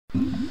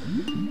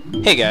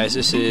Hey guys,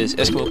 this is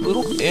Eskimo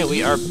Poodle, and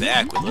we are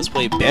back with Let's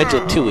Play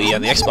Banjo-Tooie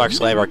on the Xbox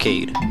Live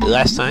Arcade.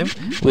 Last time,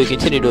 we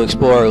continued to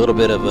explore a little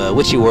bit of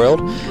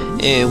Witchyworld,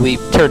 and we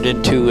turned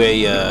into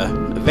a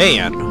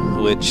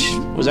van, which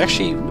was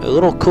actually a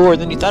little cooler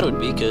than you thought it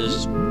would be,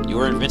 because you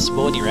were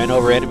invincible and you ran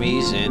over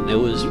enemies, and it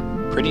was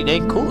pretty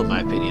dang cool in my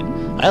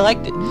opinion. I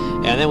liked it.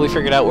 And then we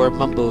figured out where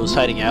Mumbo's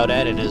hiding out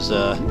at in his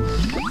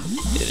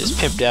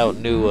pimped out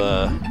new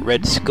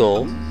red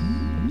skull.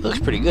 It looks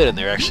pretty good in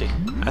there actually.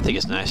 I think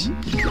it's nice.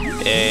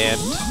 And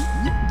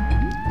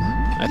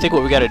I think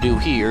what we got to do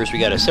here is we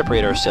got to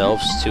separate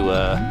ourselves to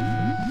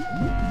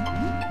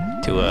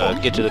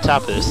get to the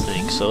top of this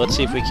thing. So let's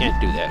see if we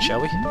can't do that, shall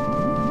we?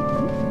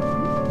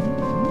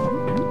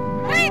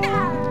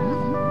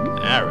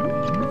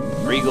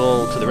 Alright.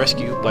 Regal to the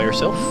rescue by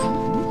herself.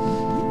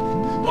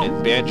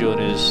 And Banjo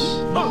and his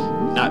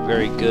not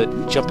very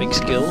good jumping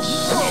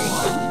skills.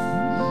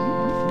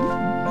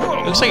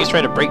 Looks like he's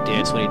trying to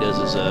breakdance when he does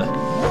his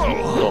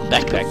little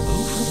backpack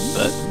move,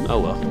 but oh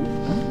well.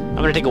 I'm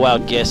gonna take a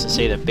wild guess and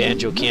say that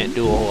Banjo can't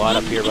do a whole lot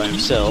up here by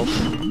himself.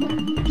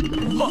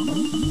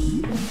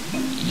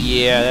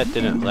 Yeah, that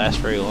didn't last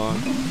very long.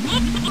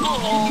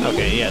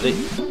 Okay, yeah,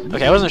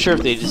 okay, I wasn't sure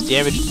if they just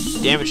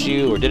damaged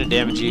you or didn't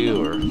damage you,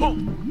 or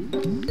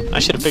I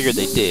should have figured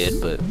they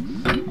did, but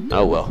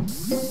oh well.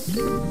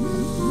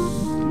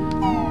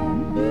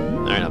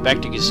 Alright, now back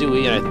to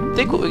Kazooie, and I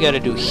think what we gotta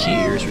do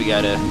here is we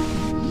gotta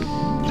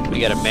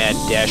mad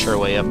dash our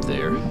way up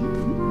there.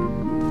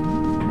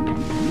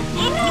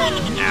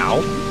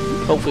 Ow.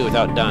 Hopefully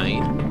without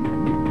dying.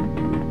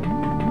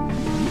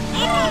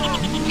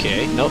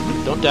 Okay, nope,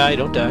 don't die,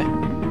 don't die.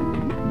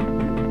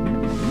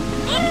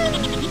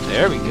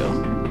 There we go.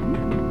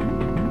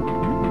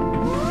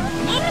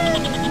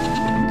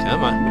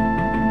 Come on.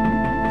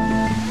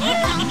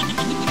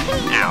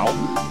 Ow,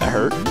 that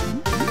hurt.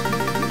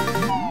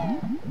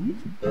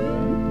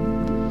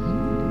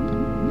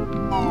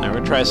 Alright, we're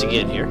gonna try this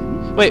again here.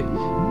 Wait,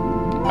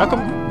 how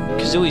come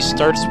Kazooie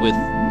starts with...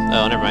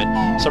 Oh, never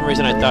mind. For some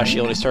reason I thought she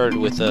only started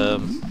with,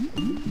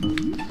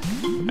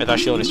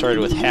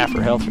 half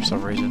her health for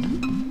some reason.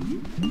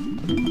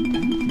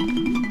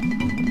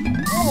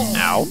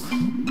 Ow.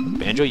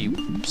 Banjo, you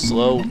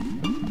slow,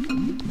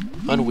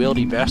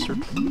 unwieldy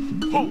bastard.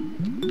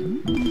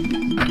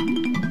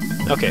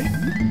 Okay.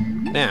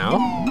 Now,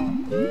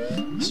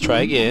 let's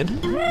try again.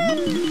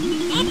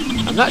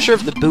 I'm not sure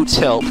if the boots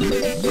help, or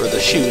the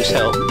shoes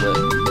help, but...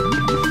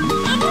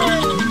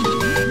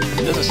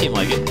 it doesn't seem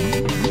like it.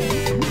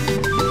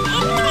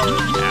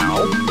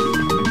 Ow.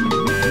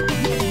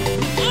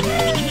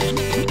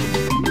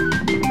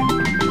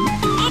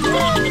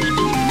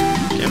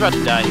 Okay, I'm about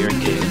to die here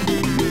again.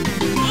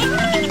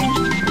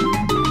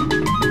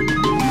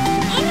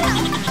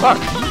 Fuck!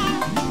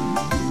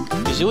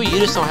 Kazooie, you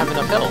just don't have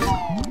enough health.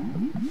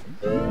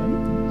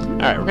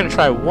 Alright, we're gonna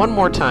try one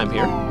more time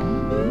here.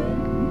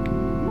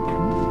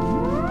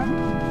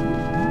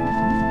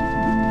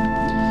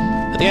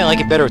 I think I like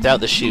it better without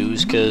the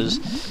shoes, because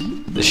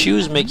the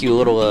shoes make you a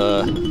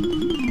little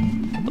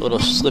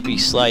slippy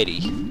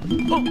slidey.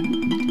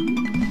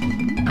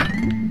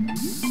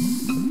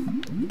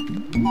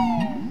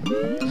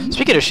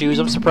 Speaking of shoes,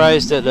 I'm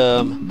surprised that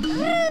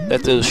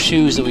that those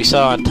shoes that we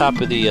saw on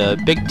top of the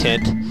big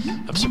tent,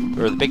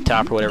 or the big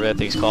top, or whatever that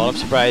thing's called, I'm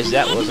surprised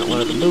that wasn't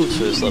one of the moves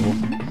for this level.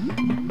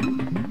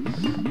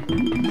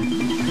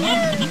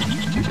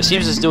 It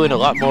seems it's doing a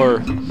lot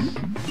more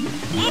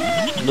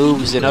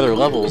moves in other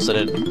levels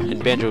than in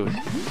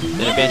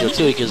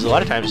Banjo-Tooie, because a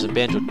lot of times in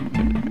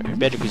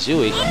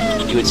Banjo-Kazooie,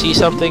 you would see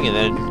something and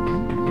then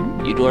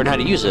you'd learn how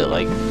to use it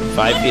like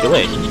 5 feet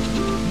away.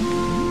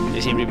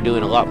 They seem to be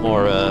doing a lot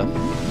more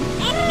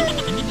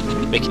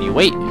making you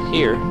wait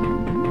here.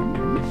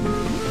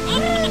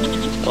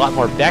 A lot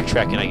more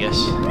backtracking, I guess.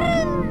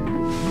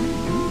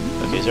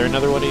 Okay, is there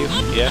another one of you?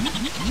 Yeah.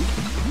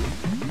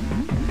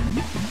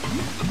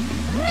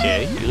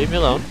 Okay, you leave me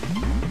alone.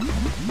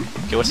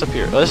 Okay, what's up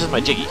here? Oh, this is my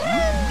Jiggy.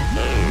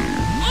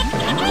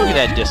 Look at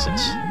that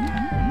distance.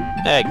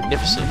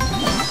 Magnificent.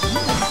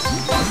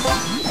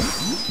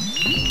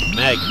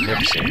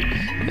 Magnificent.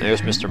 And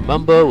there's Mr.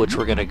 Mumbo, which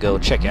we're gonna go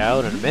check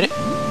out in a minute.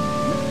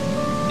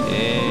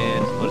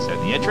 And what is that?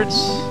 The entrance?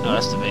 No,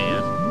 that's the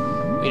van.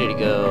 We need to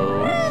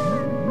go.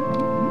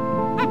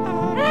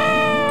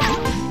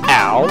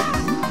 Ow!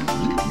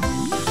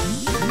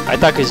 I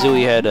thought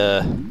Kazooie had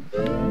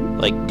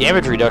like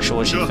damage reduction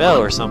when she fell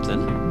or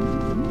something.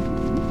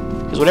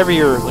 Because whenever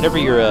you're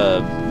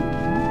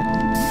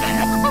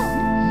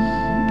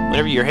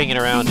hanging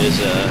around his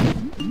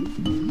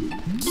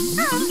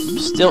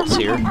stilts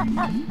here,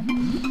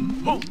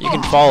 you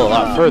can fall a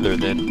lot further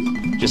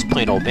than just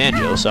plain old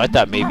Banjo. So I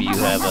thought maybe you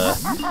have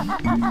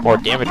more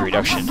damage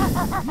reduction.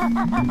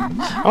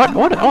 I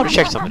want to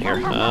check something here.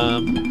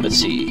 Let's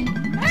see.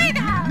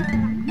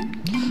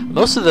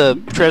 Most of the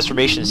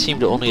transformations seem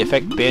to only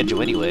affect Banjo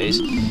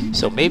anyways,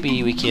 so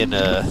maybe we can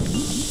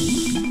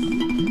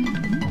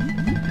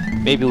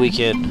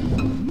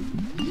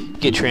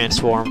get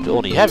transformed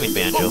only having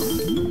Banjo.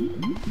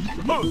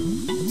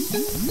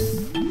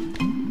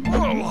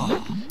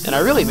 And I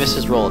really miss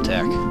his roll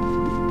attack.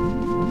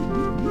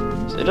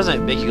 So it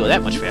doesn't make you go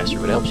that much faster,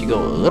 but it helps you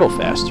go a little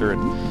faster.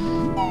 And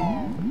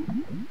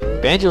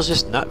Banjo's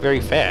just not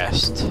very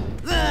fast.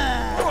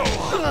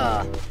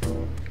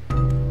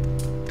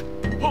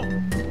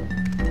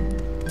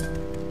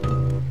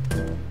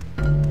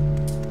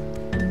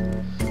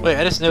 Wait,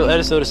 I just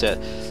noticed that.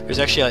 There's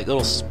actually like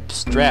little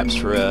straps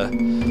for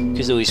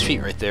Kazooie's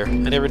feet right there. I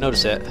never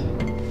noticed that.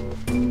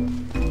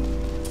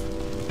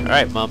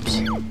 Alright,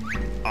 Mums.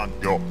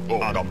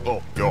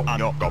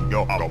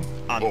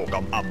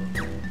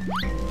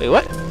 Wait,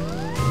 what?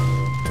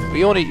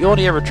 Well, you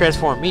only ever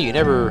transform me. You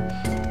never.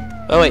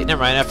 Oh wait,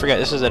 never mind. I forgot.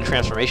 This isn't a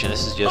transformation.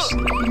 This is just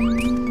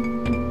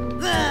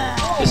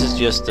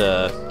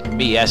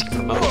me asking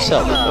for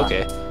myself.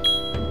 Okay.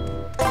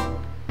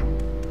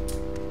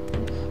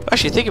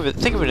 Actually, think of it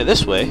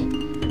this way.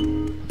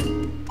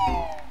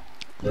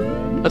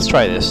 Let's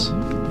try this.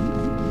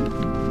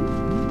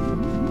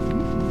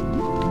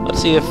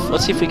 Let's see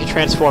if we can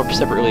transform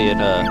separately in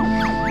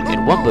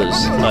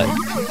Wumba's hut.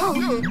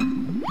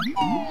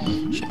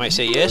 She might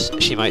say yes.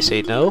 She might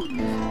say no.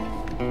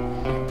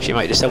 She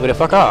might just tell me to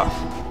fuck off.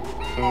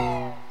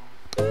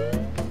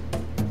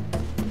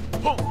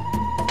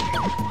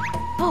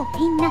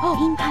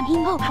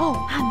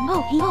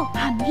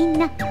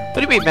 What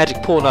do you mean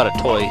magic pool, not a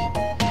toy?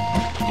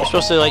 You're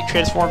supposed to like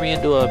transform me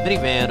into a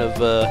minivan of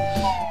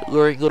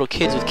luring little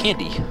kids with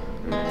candy.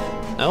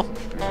 No?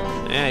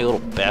 Eh, you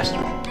little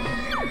bastard.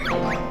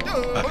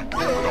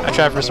 I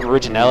try for some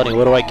originality.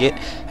 What do I get?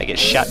 I get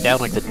shot down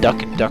like the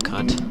duck in Duck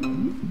Hunt.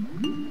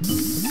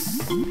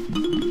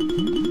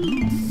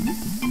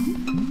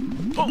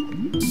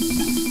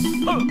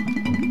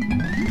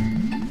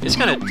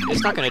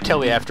 It's not gonna tell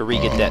me I have to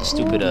re-get that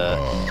stupid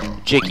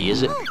Jiggy,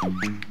 is it?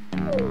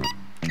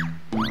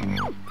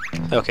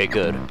 Okay,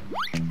 good.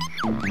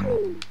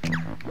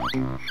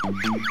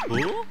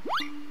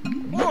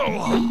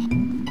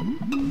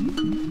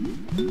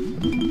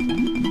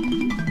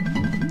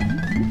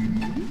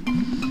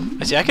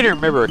 I see. I can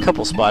remember a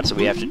couple spots that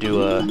we have to do.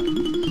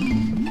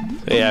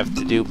 We have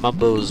to do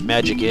Mumbo's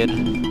magic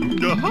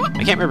in.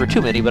 I can't remember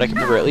too many, but I can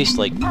remember at least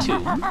like 2.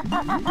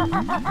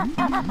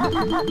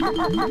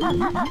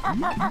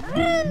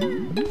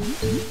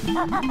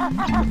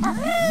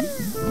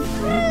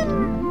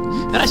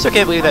 And I still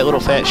can't believe that little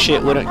fat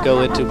shit wouldn't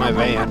go into my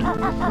van.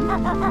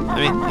 I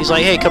mean, he's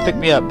like, hey, come pick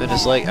me up. And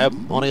it's like,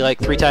 I'm only like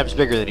 3 times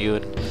bigger than you.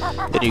 And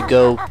then you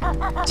go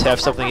to have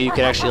something you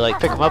can actually like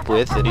pick him up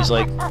with. And he's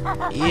like,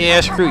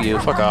 yeah, screw you.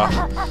 Fuck off.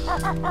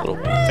 Little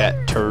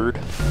fat turd.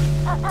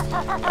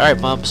 Alright,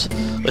 Mums.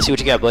 Let's see what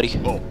you got, buddy.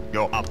 Don't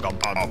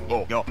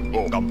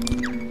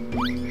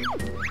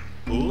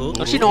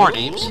you know our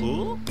names?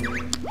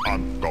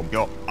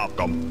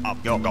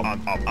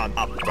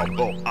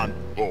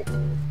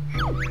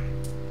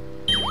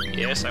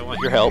 Yes, I want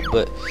your help,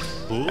 but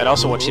I'd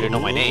also want you to know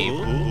my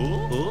name.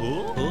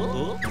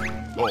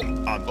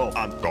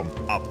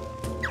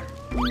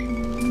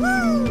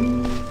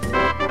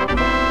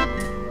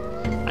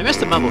 I miss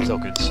the Mumbo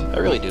tokens. I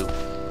really do.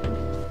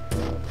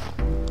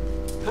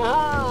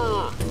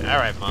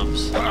 Alright,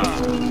 Mums.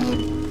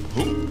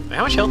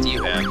 How much health do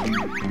you have?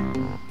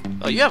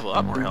 Oh, you have a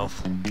lot more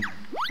health.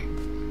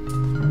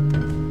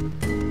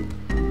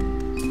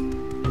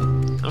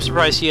 I'm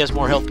surprised he has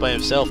more health by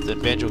himself than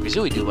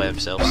Banjo-Kazooie do by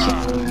themselves.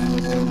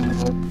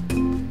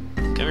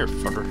 Come here,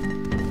 fucker.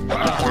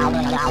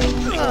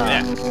 Like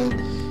that.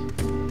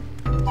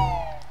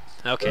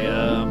 Okay,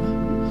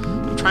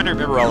 I'm trying to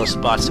remember all the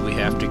spots that we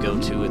have to go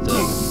to with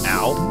the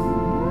Ow.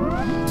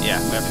 Yeah,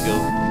 we have to go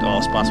to all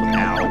the spots with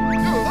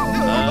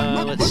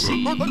Ow. Let's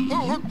see.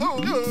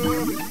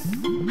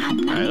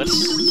 Alright, let's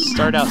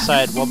start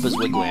outside Wumba's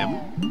wigwam.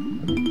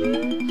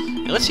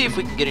 And let's see if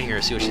we can get in here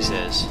and see what she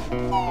says.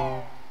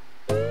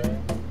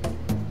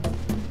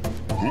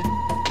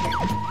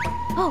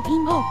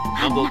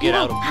 Mumbo, get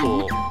out of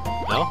pool.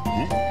 No?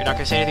 You're not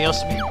gonna say anything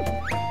else to me?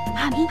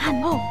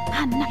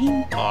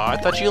 Aw, I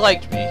thought you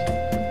liked me.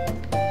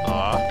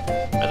 Aw,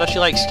 I thought you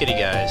liked skinny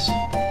guys.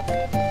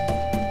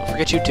 Don't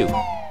forget you too.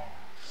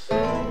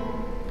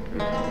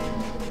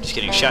 Just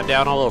getting shot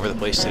down all over the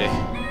place today.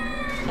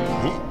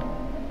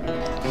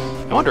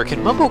 I wonder,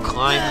 can Mumbo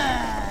climb?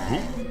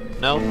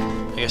 No?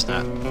 I guess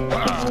not.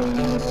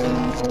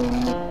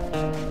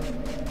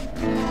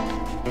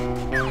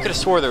 I could have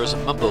swore there was a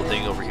Mumbo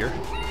thing over here.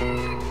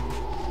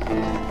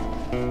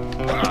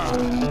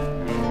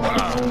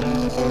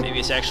 Maybe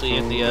it's actually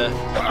in the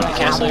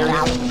castle area?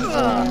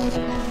 I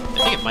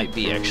think it might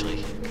be,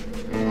 actually.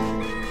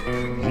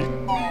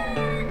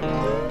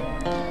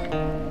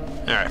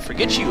 Alright,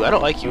 forget you. I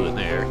don't like you in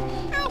there.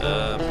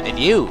 And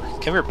you.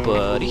 Come here,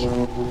 buddy.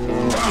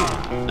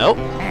 Nope.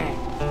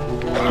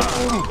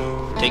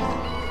 Take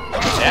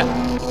that.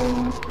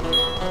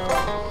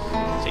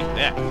 Take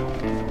that.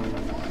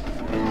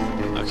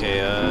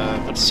 Okay,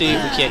 let's see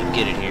if we can't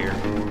get in here.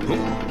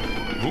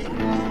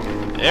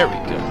 There we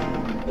go.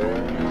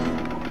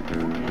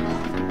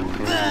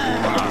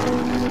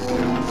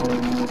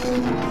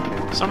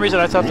 For some reason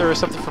I thought there was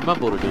something for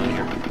Mumbo to do in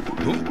here.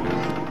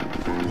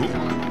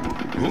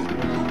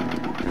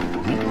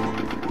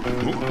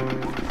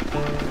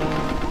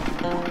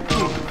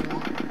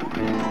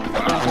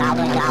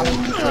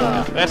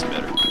 That's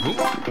better.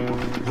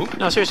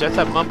 No, seriously, I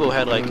thought Mumbo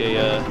had like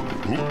a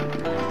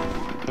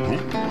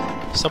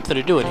something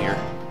to do in here.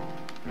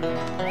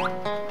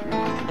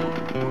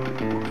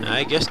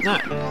 I guess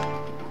not.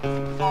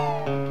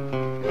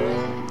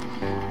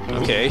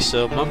 Okay,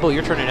 so Mumbo,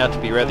 you're turning out to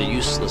be rather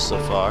useless so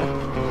far.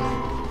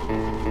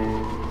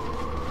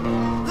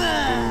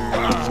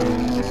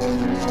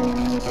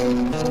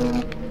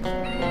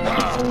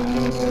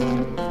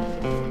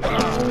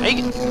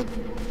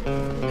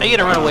 How you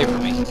gonna run away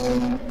from me?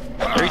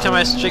 Every time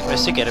I shake my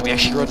stick at him, he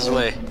actually runs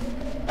away.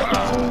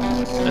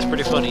 That's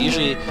pretty funny.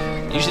 Usually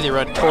they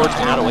run towards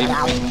me, not away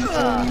from me.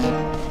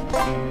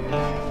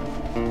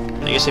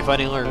 I guess they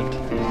finally learned.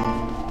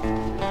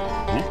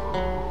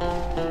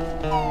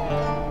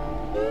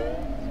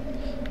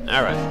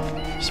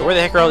 Alright. So where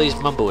the heck are all these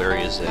Mumbo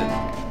areas then?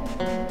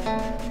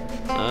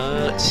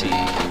 Let's see.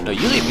 No,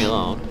 you leave me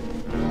alone.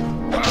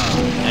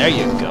 There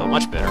you go.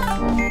 Much better.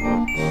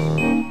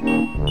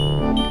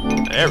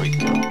 There we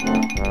go.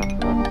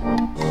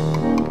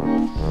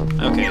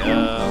 Okay, I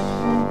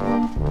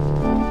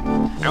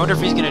wonder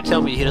if he's gonna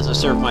tell me he doesn't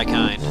serve my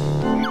kind.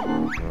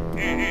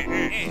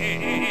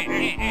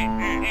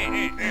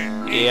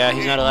 Yeah,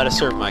 he's not allowed to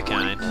serve my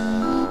kind.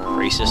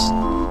 Racist.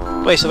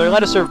 Wait, so they're allowed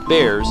to serve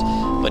bears,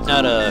 but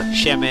not,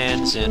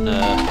 shamans and,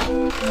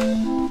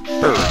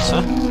 birds,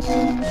 huh?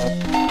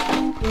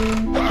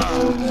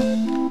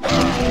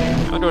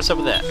 I wonder what's up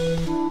with that.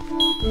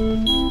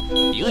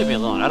 You leave me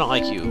alone. I don't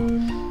like you.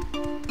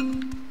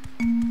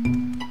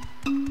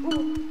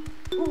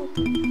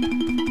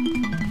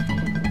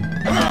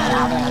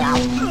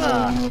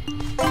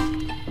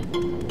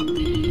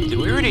 Did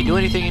we already do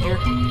anything in here?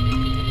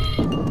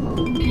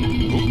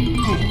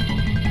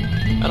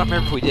 I don't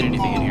remember if we did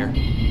anything in here.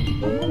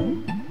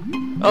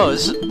 Oh,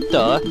 this is...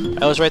 Duh.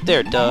 I was right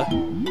there. Duh.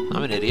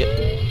 I'm an idiot.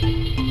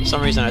 For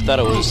some reason I thought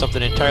it was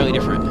something entirely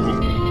different.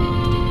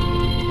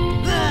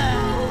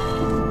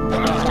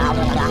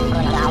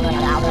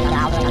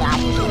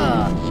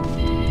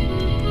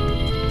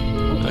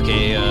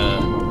 Okay,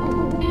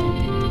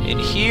 in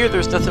here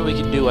there's nothing we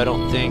can do, I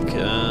don't think.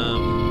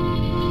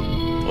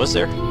 Was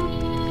there?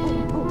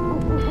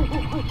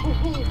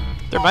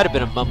 There might have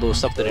been a Mumbo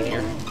something in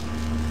here.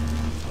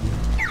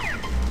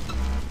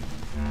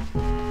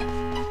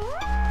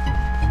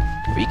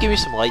 Will you give me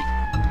some light?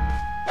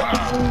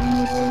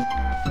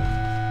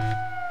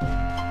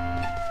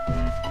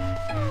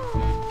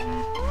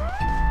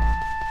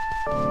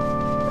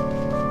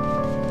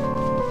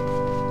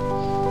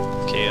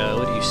 Okay,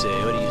 what do you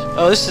say? What do you...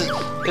 Oh, this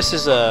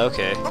is,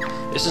 okay.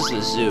 This is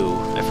the zoo.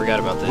 I forgot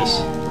about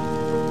this.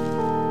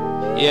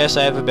 Yes,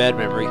 I have a bad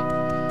memory.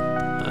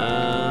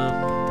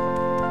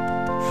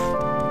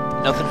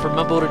 Nothing for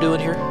Mumbo to do in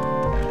here?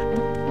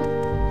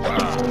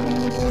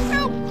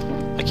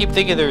 I keep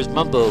thinking there's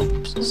Mumbo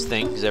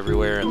things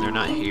everywhere, and they're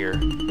not here.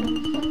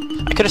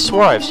 I could have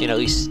swore I've seen at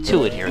least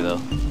 2 in here, though.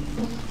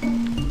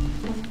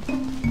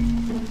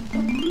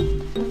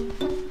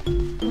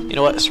 You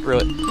know what? Screw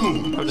it.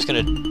 I'm just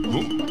gonna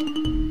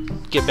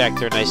get back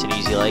there nice and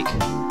easy, like.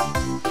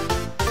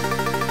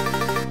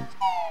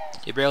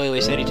 You barely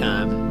waste any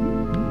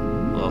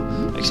time. Well,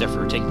 except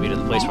for taking me to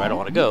the place where I don't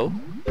want to go.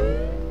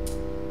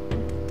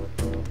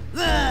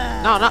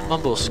 No, not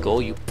Mumbo's skull,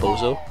 you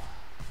bozo.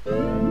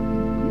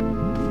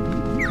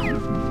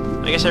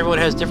 I guess everyone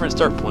has different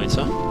start points,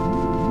 huh?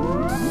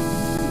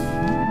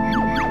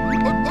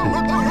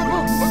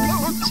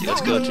 Let's see,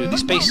 let's go to the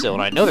space zone.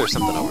 I know there's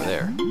something over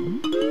there.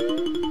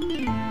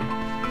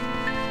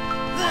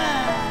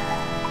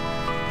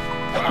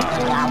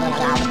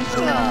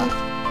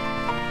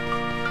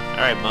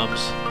 Alright,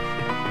 mums.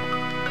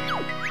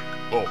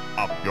 Oh,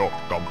 up your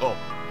thumb up.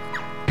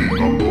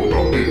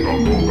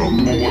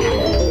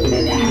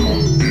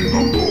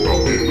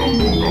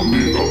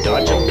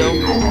 Dodge him, though.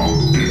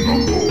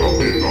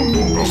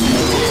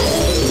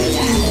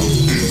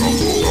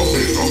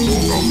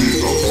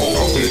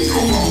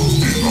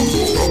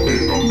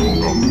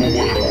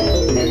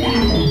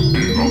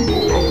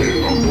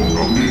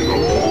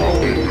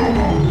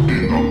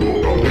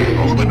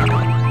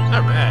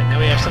 Alright, now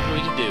we have something we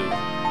can do.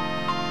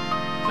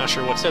 Not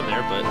sure what's in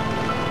there, but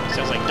it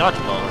sounds like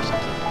dodgeball or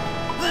something.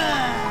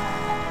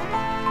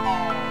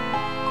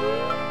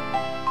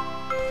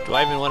 Do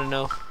I even want to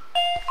know?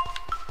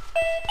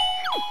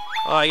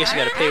 Oh, I guess you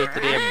gotta pay with the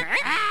damn...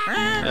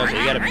 Okay,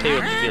 you gotta pay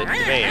with the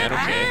van,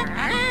 okay.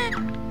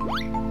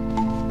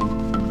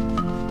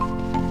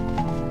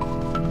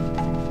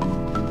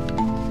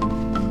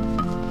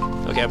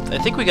 Okay, I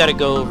think we gotta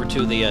go over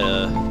to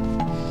the,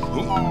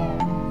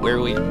 where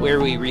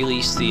we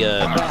release the,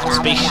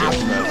 spaceship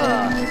from.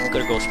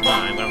 Gotta go from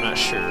mine, but I'm not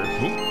sure.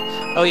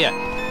 Oh yeah,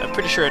 I'm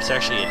pretty sure it's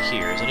actually in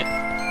here, isn't it?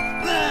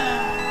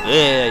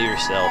 Yeah,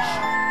 yourself.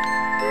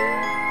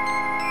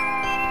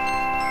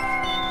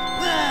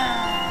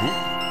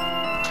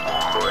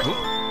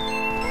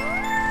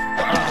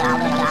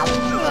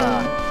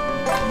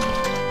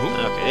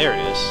 Okay, there it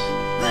is.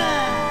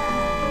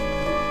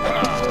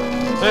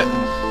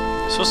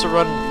 You're supposed to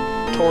run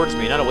towards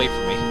me, not away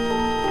from me.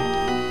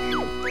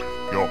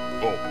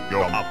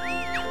 Yo, up.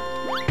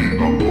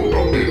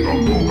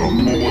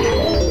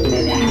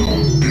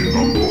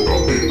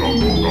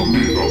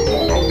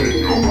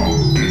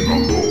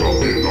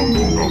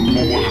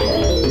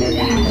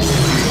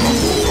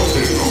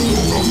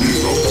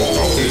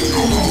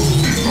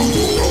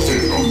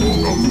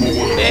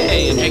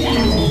 Hey, a Jiggy.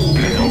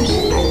 That helps.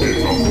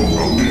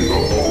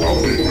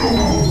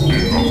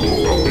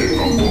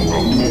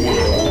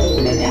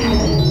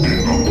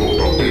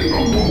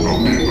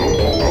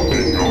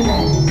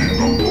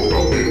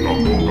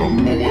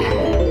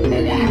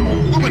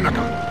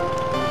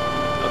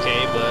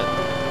 Okay, but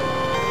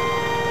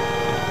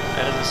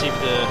that doesn't seem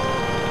to...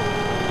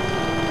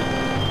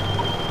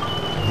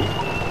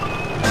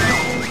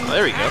 Oh,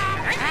 there we go.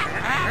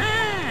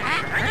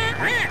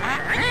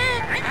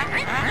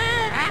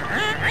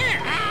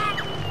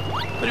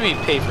 What do you mean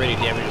pay for any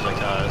damages I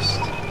caused?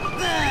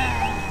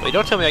 Wait,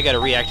 don't tell me I gotta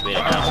reactivate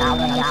it now.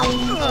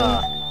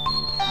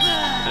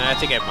 I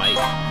think I might.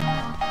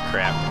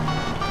 Crap.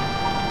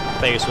 I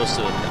thought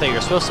you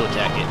were supposed to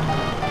attack it.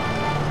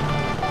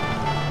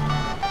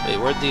 Wait,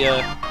 where'd the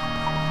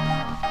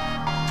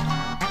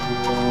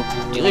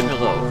you leave me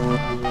alone.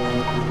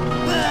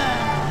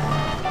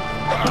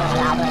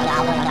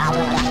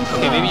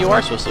 Okay, maybe you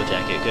are supposed to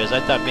attack it, because I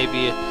thought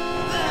maybe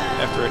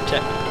after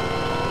attack.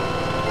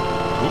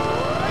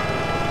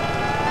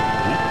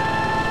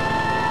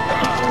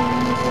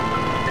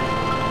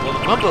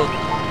 Well,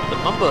 the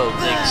Mumbo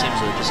thing seems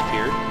to have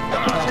disappeared.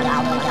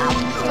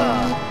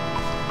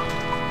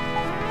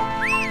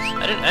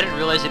 I didn't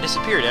realize it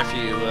disappeared after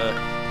you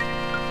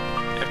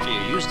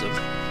used them.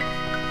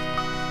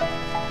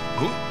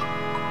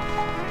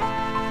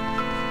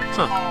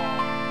 Huh.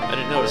 I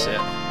didn't notice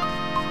that.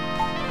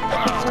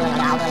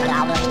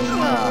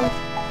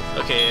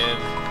 Okay, and...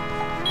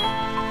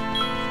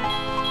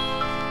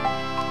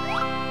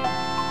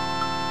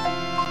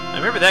 I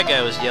remember that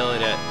guy was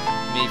yelling at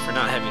me for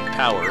not having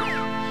power,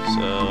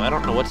 so I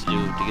don't know what to do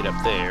to get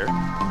up there.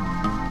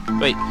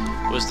 Wait,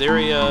 was there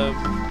a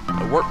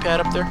warp pad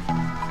up there?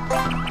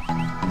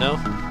 No?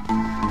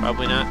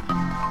 Probably not.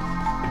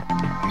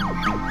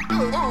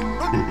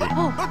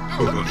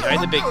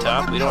 Behind the big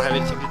top, we don't have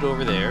anything to do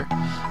over there.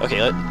 Okay,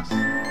 let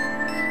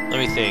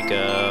me think.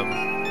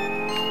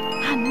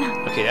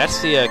 Okay,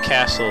 that's the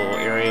castle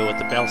area with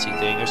the bouncy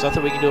thing. There's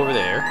nothing we can do over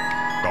there.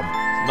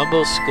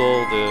 Mumbo's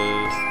skull,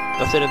 there's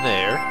nothing in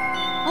there.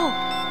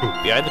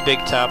 Behind the big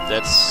top,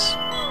 that's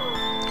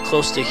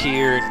close to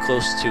here and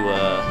close to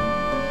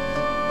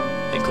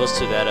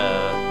that.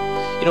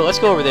 You know, let's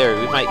go over there.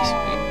 We might.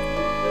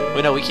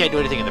 Wait, no, we can't do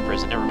anything in the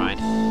prison. Never mind.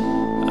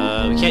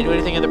 We can't do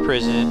anything in the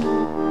prison.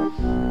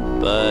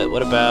 But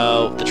what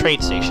about the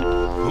train station?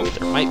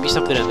 There might be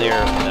something in there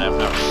that I'm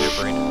not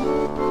remembering.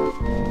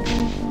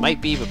 Might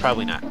be, but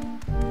probably not.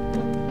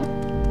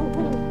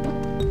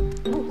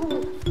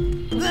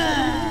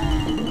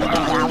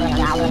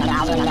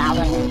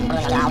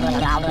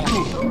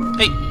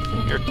 Hey,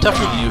 you're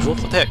tougher than usual.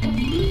 What the heck?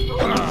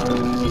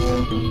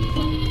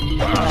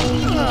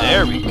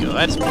 There we go.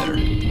 That's better.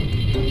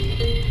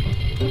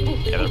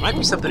 Yeah, there might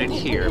be something in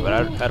here, but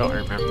I don't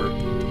remember.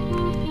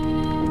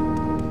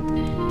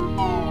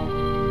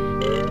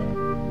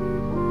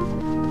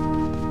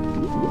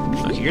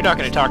 Okay, you're not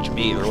going to talk to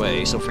me either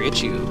way, so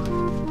forget you.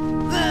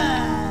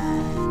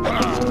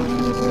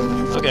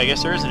 Okay, I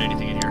guess there isn't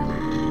anything in here.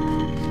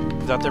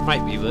 I thought there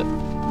might be, but...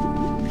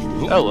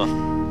 Oh well.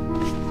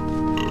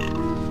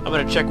 I'm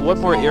going to check one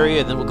more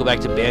area, and then we'll go back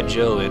to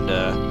Banjo and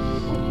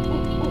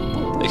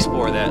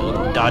explore that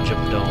little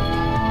Dodgem Dome.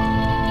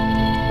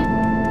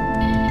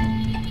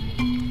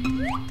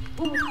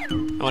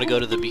 I want to go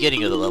to the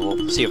beginning of the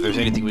level, see if there's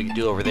anything we can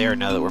do over there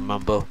now that we're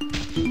Mumbo.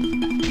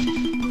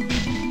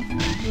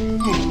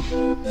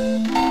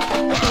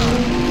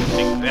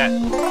 Take that,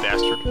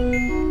 bastard.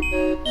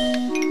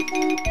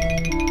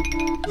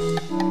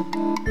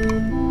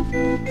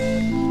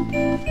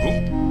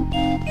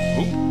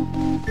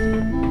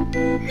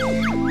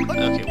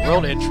 Okay,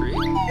 world entry.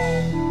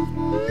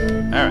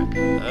 Alright,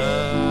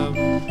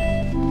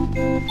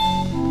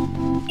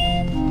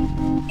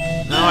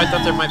 no, I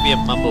thought there might be a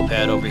Mumbo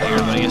pad over here,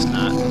 but I guess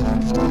not.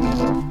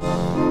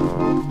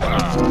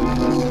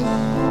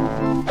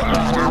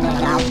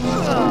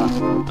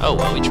 Oh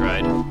well, we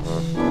tried.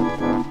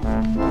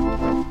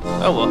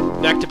 Oh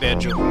well, back to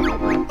Banjo.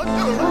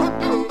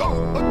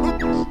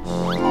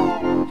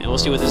 And we'll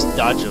see what this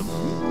Dodgem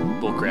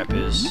bullcrap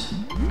is.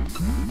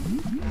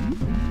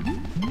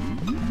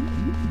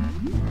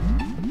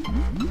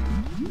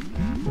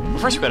 Well,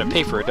 first we gotta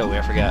pay for it, don't we?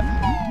 I forgot.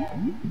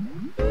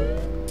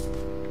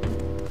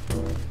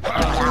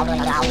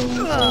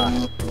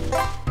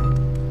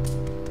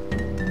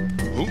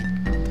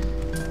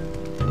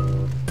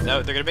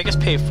 Now they're gonna make us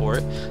pay for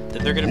it,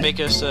 then they're gonna make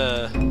us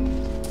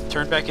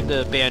turn back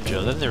into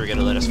Banjo, then they're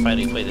gonna let us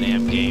finally play the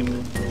damn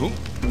game.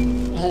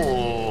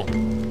 Oh.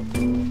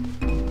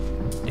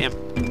 Damn,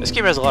 this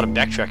game has a lot of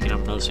backtracking,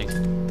 I'm noticing.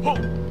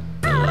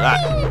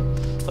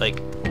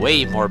 like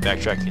way more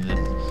backtracking than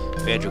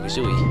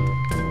Banjo-Kazooie.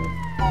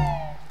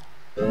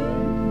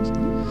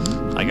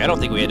 Like, I don't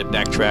think we had to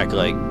backtrack,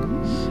 like,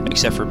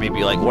 except for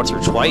maybe, like, once or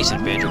twice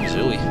in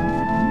Banjo-Kazooie.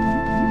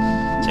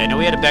 So I know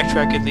we had to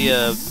backtrack in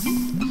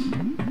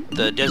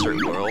the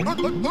desert world.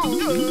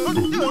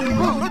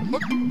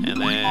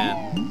 And then...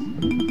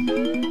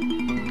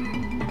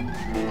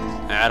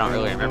 I don't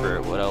really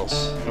remember what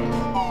else.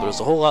 But it was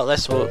a whole lot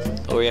less what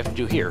we have to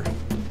do here.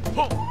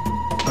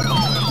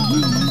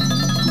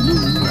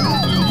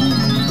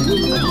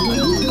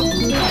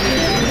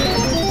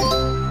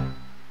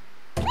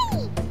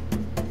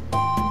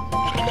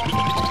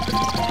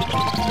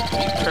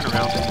 Turn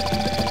around.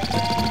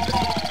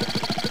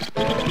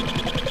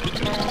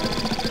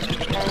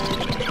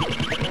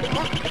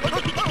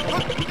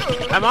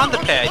 I'm on the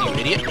pad, you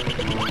idiot.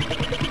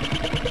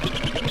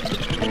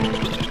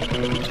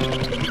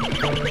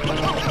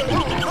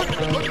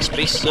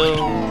 Space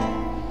zone.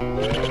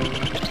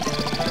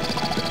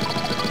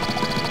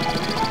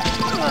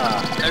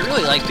 I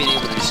really like being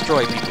able to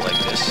destroy people like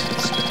this.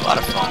 It's a lot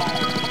of fun.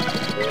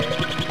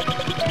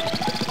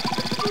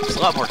 It's a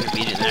lot more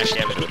convenient than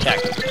actually having to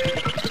attack them.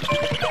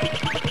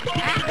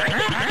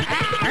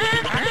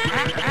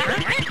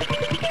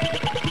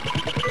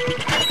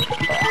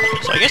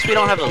 So I guess we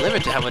don't have a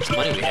limit to how much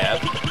money we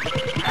have.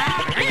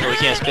 Even though we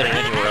can't spend it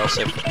anywhere else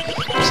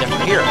except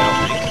for here, I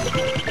don't think.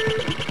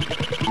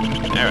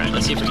 Alright,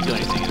 let's see if we can do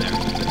anything in there.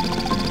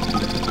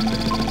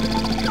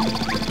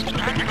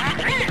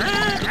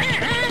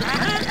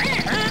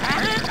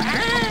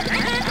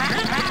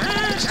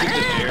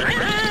 Stupid bear.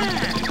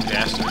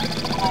 Bastard.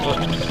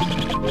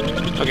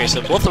 Oh. Okay,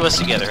 so both of us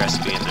together has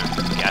to be in there.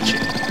 Gotcha.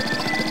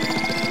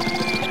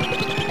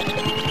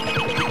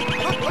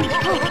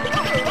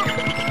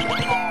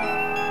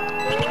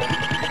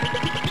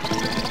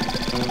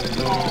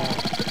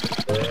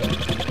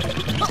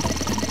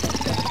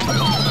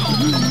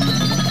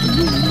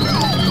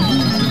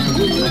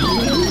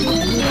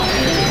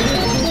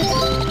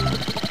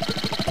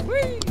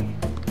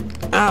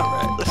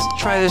 Alright, let's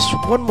try this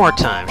one more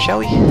time, shall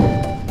we?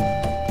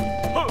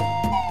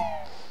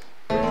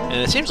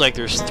 And it seems like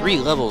there's 3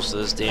 levels to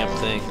this damn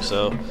thing,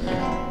 so...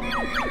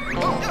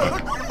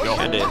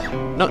 Kinda...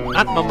 No,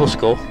 not Mumble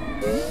Skull.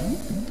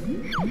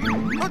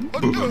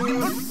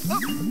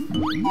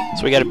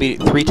 So we gotta beat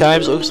it 3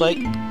 times, it looks like?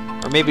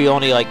 Or maybe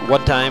only like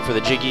 1 time for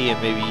the Jiggy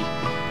and maybe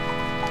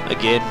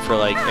again for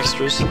like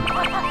extras?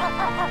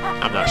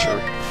 I'm not sure.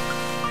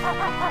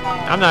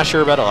 I'm not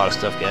sure about a lot of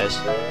stuff, guys.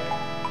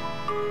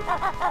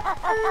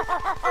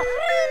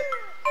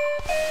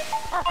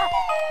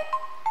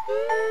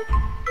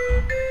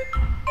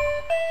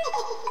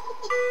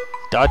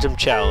 Dodge 'em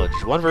challenge.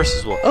 1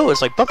 versus 1. Oh,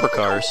 it's like bumper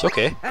cars.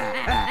 Okay.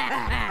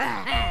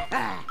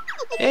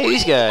 Hey,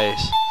 these guys.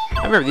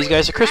 I remember these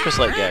guys are Christmas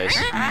light guys.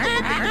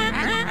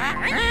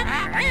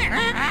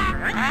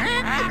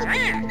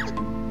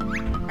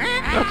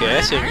 Okay,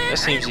 that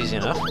seems easy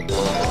enough.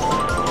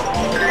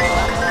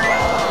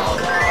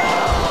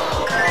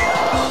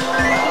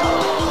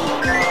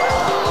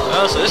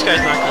 Oh, so this guy's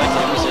not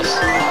collecting. He's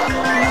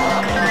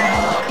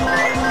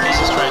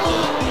just trying to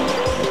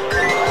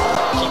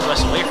keep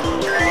us away from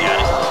him. Got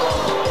it.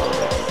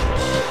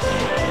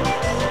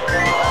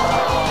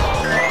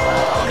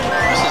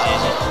 This is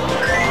easy.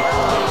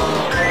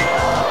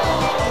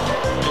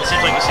 It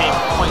seems like the same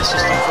point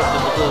system for the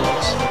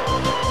balloons.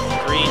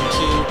 Green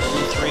 2,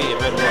 blue 3, and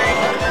red 1.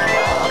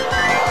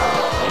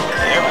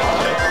 There we go.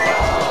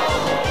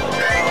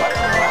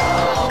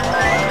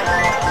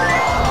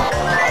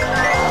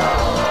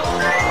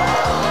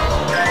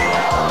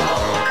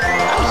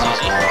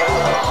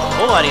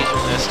 A whole lot easier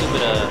than that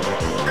stupid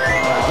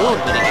balloon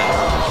minigame.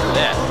 Screw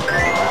that.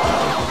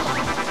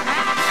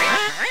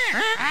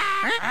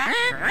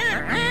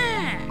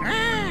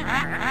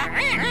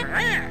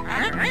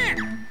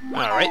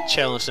 Alright,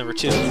 challenge number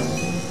 2.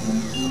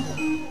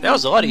 That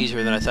was a lot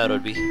easier than I thought it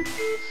would be.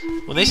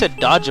 When they said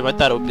dodge 'em, I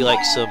thought it would be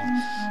like some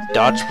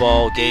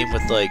dodgeball game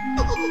with like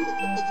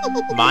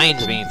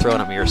mines being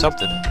thrown at me or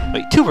something.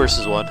 Wait, 2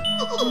 versus 1.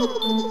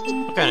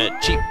 What kind of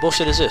cheap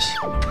bullshit is this?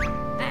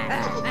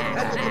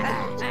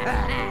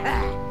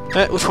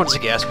 Which one's the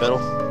gas pedal?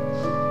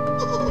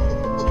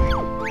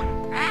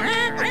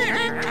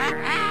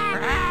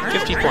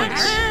 50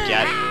 points.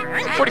 Got it.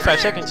 45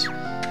 seconds.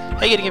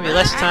 How you gonna give me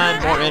less time,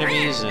 more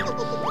enemies, and...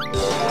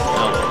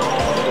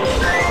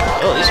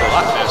 Oh, these are a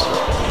lot faster.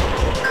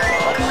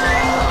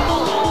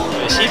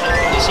 They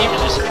seem to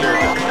disappear a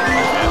bit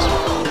faster.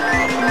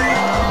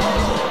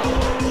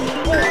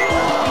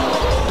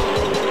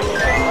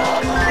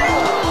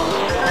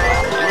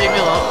 You leave me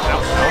alone. No.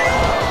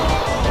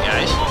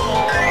 Guys.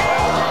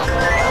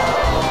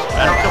 I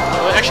don't come...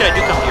 Well, actually, I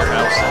do come to your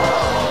house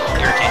and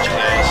irritate you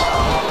guys.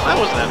 That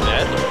wasn't that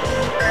bad.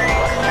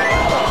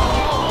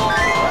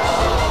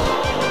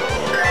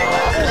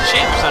 It's a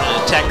shame it's not an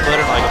attack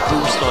button, like a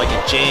boost or like a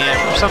jam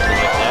or something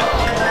like that.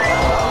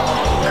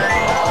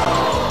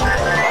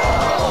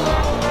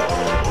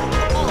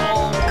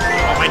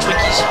 Oh, my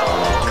Twinkies.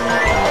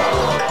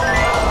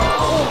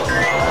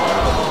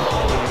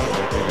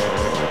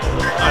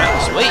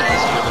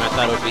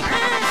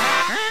 maybe.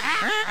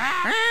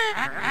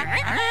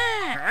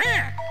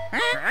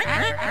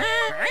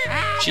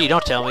 Gee,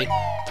 don't tell me.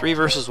 3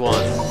 versus 1.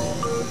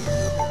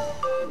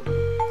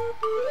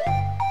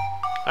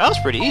 That was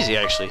pretty easy,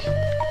 actually.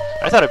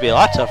 I thought it'd be a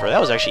lot tougher.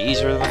 That was actually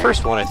easier than the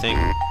first one, I think.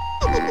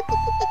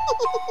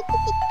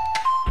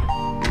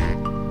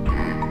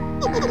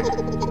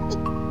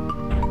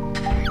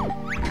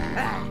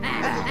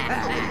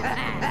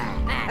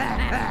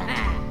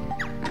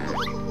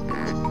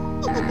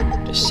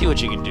 Just see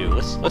what you can do.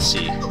 Let's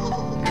see.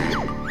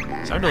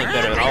 So I'm doing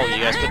better than all of you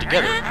guys put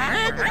together.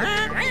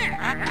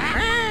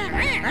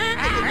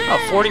 Oh,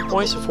 40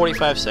 points in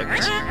 45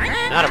 seconds.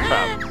 Not a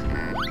problem.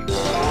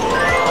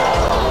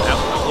 No,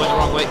 I'm going the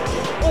wrong way.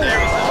 There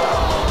we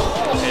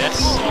go. Okay,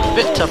 that's a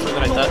bit tougher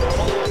than I thought.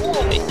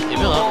 Hey, leave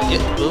me alone.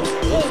 Get, move.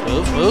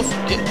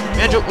 Get,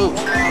 Banjo, move.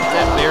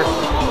 That bear.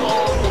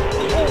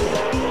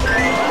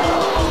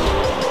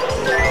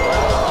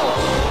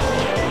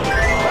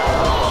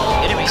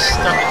 Getting me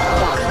stuck in the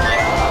corner for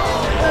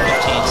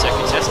like 15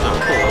 seconds. That's not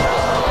cool.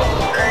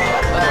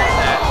 Other than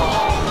that,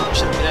 it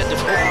shouldn't be that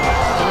difficult.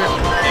 Come here.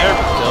 There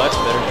we go. That's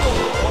better.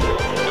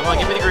 Come on,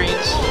 give me the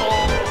greens.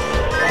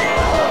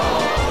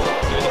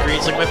 Give me the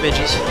greens like my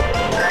veggies.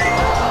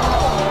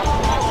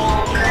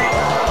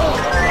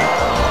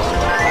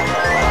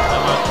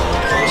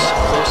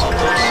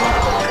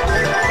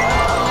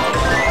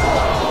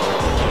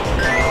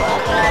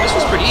 This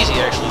was pretty easy,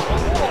 actually.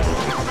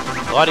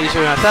 A lot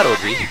easier than I thought it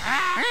would be.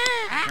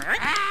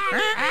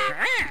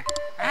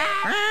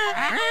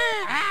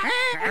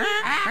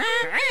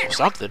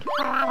 Something.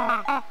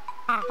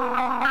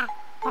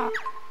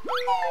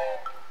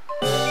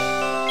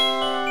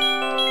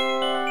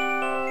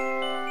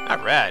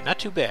 Alright, not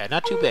too bad,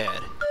 not too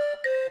bad.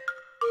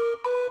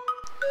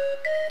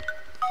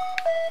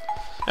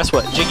 That's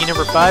what, Jiggy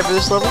number 5 for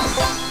this level?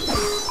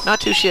 Not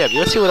too shabby.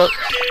 Let's see what else.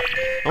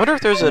 I wonder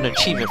if there's an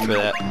achievement for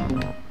that.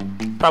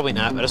 Probably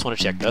not, but I just want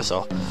to check, that's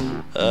all.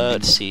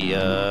 Let's see,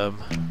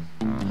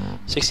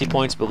 60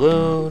 points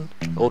balloon,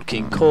 Old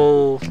King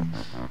Cole,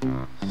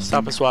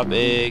 Stop and Swap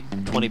egg,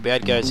 20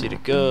 bad guys need to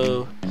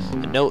go,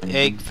 a no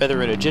egg,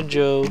 feather and a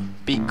Jinjo,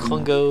 beat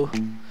Klungo,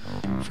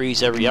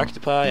 freeze every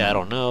octopi, I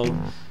don't know,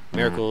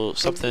 miracle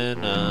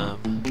something,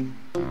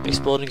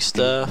 exploding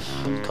stuff,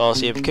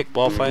 Coliseum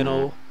kickball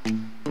final.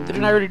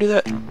 Didn't I already do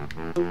that?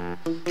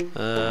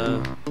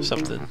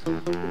 Something.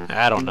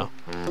 I don't know.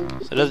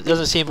 So it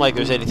doesn't seem like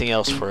there's anything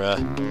else for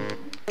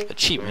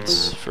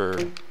achievements for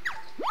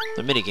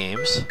the mini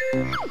games.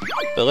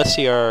 But let's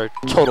see our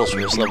totals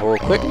for this level real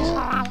quick.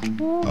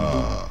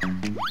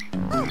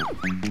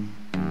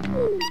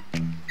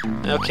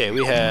 Okay,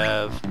 we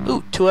have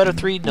 2 out of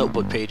 3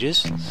 notebook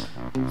pages,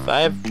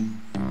 5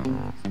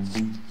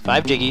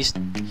 jiggies.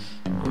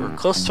 We're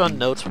close on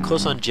notes. We're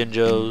close on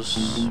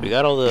Jinjos. We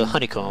got all the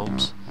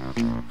honeycombs.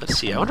 Let's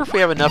see. I wonder if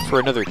we have enough for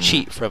another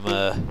cheat from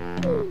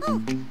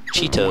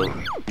Cheeto.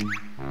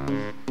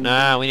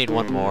 Nah, we need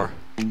one more.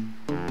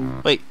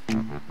 Wait.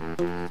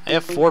 I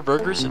have 4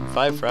 burgers and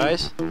 5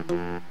 fries?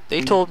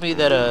 They told me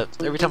that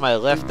every time I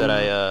left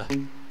that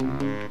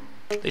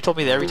they told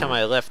me that every time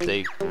I left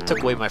they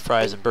took away my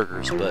fries and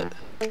burgers, but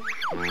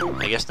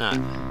I guess not.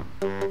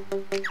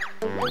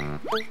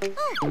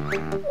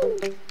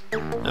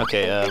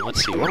 Okay,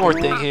 let's see. One more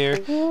thing here.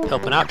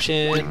 Helping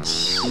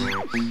options.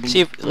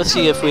 Let's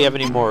see if we have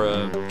any more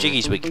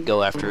jiggies we can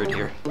go after in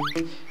here.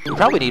 We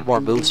probably need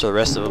more moves for the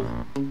rest of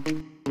them.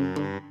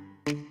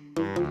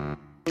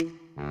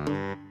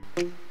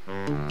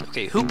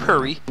 Okay, Hoop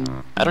Hurry.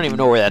 I don't even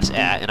know where that's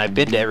at, and I've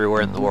been to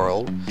everywhere in the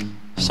world.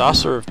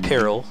 Saucer of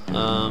Peril.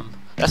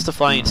 That's the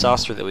flying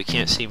saucer that we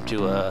can't seem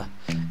to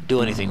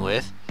do anything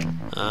with.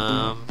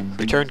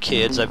 Return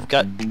Kids. I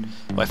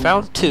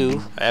found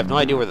 2. I have no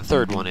idea where the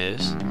 3rd one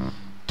is.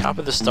 Top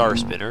of the Star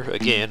Spinner.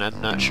 Again, I'm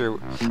not sure.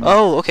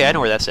 Oh, okay, I know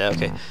where that's at.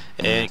 Okay,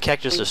 and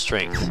Cactus of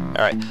Strength.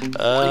 All right.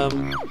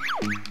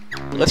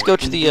 Let's go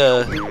to the.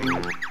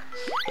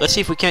 Let's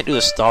see if we can't do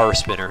the Star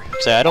Spinner,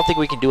 because I don't think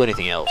we can do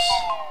anything else.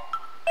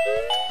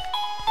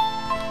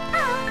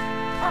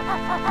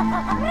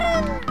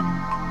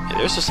 Yeah,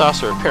 there's the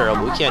Saucer of Peril,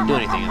 but we can't do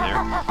anything in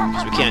there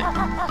because we can't.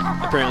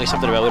 Apparently,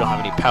 something about we don't have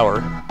any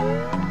power.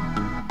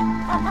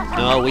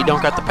 No, we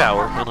don't got the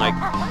power, unlike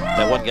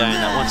that one guy in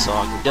that one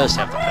song who does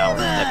have the power,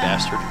 that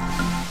bastard.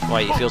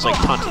 Why he feels like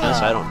taunting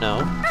us, I don't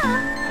know.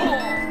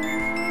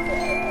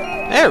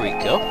 There we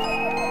go.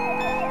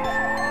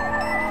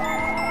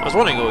 I was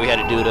wondering what we had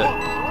to do to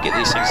get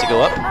these things to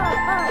go up.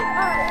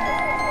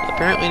 But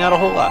apparently not a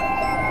whole lot.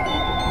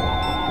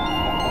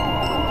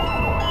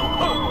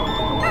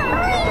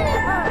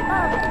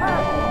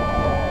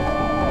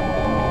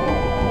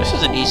 This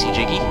is an easy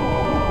jiggy.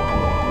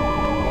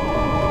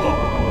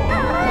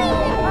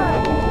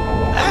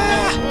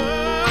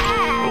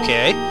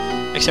 Okay,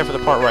 except for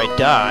the part where I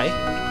die.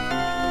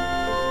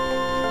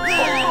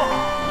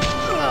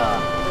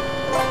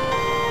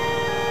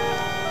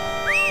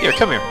 Here,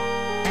 come here.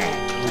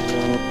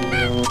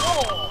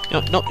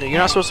 No, you're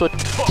not supposed to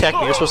attack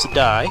me, you're supposed to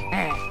die.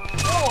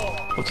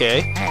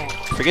 Okay,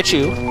 forget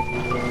you.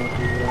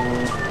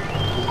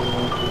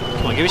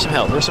 on, give me some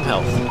health. Where's some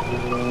health?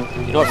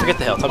 You know what? Forget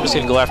the health. I'm just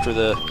gonna go after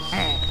the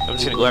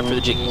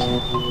Jiggy.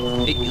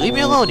 Hey, leave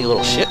me alone, you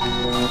little shit.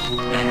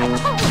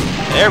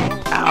 There.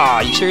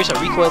 Ah, you serious?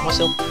 I recoiled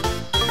myself.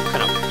 What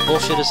kind of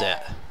bullshit is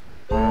that?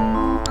 All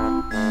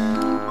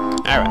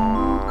right.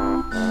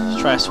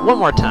 Let's try this one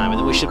more time, and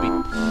then we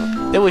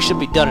should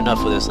be done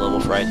enough with this level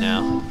for right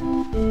now.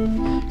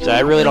 Because I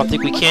really don't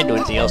think we can do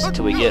anything else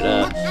until we get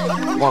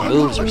more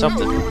moves or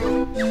something.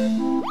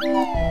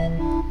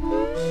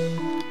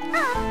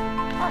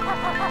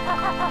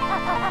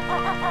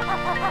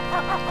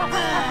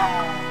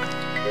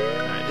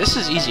 Alright, this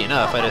is easy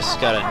enough. I just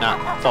gotta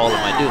not fall to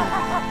my doom.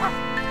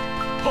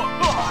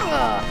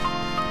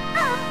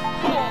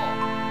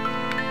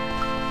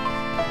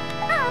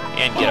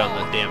 And get on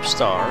the damn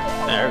star.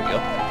 There we go.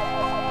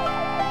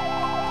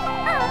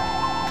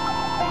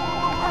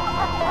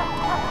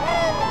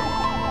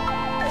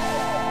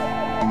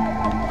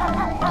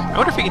 I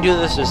wonder if we can do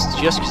this as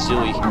just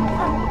Kazooie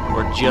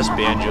or just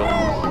Banjo.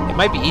 It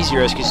might be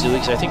easier as Kazooie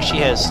because I think she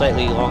has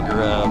slightly longer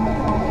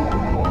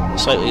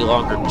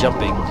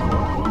jumping.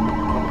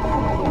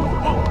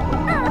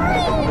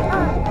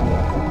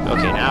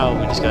 Okay, now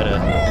we just gotta.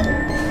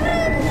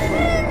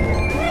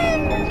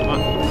 Come on,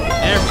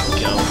 there we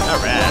go. All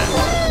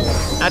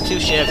right, not too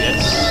shabby.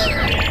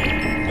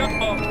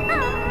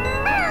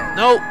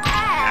 Nope.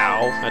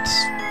 Ow, that's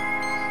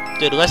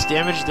did less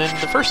damage than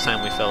the first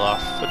time we fell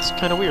off. That's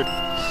kind of weird.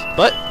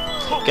 But,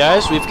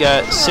 guys, we've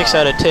got 6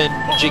 out of 10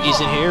 Jiggies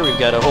in here. We've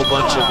got a whole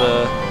bunch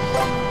of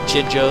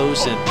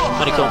Jinjos and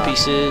honeycomb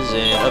pieces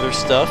and other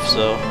stuff.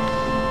 So,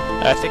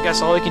 I think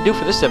that's all we can do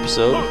for this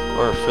episode,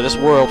 or for this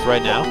world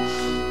right now.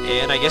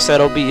 And I guess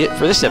that'll be it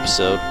for this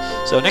episode.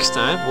 So next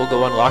time, we'll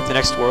go unlock the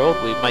next world.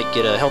 We might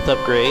get a health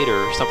upgrade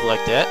or something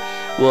like that.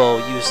 We'll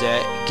use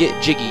that Get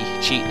Jiggy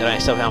cheat that I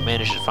somehow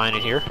managed to find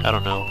in here. I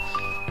don't know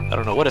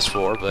what it's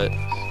for, but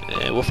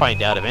we'll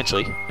find out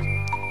eventually.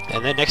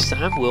 And then next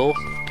time, we'll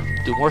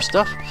do more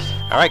stuff.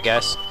 Alright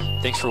guys,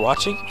 thanks for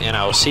watching, and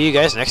I will see you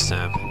guys next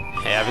time.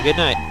 Have a good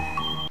night.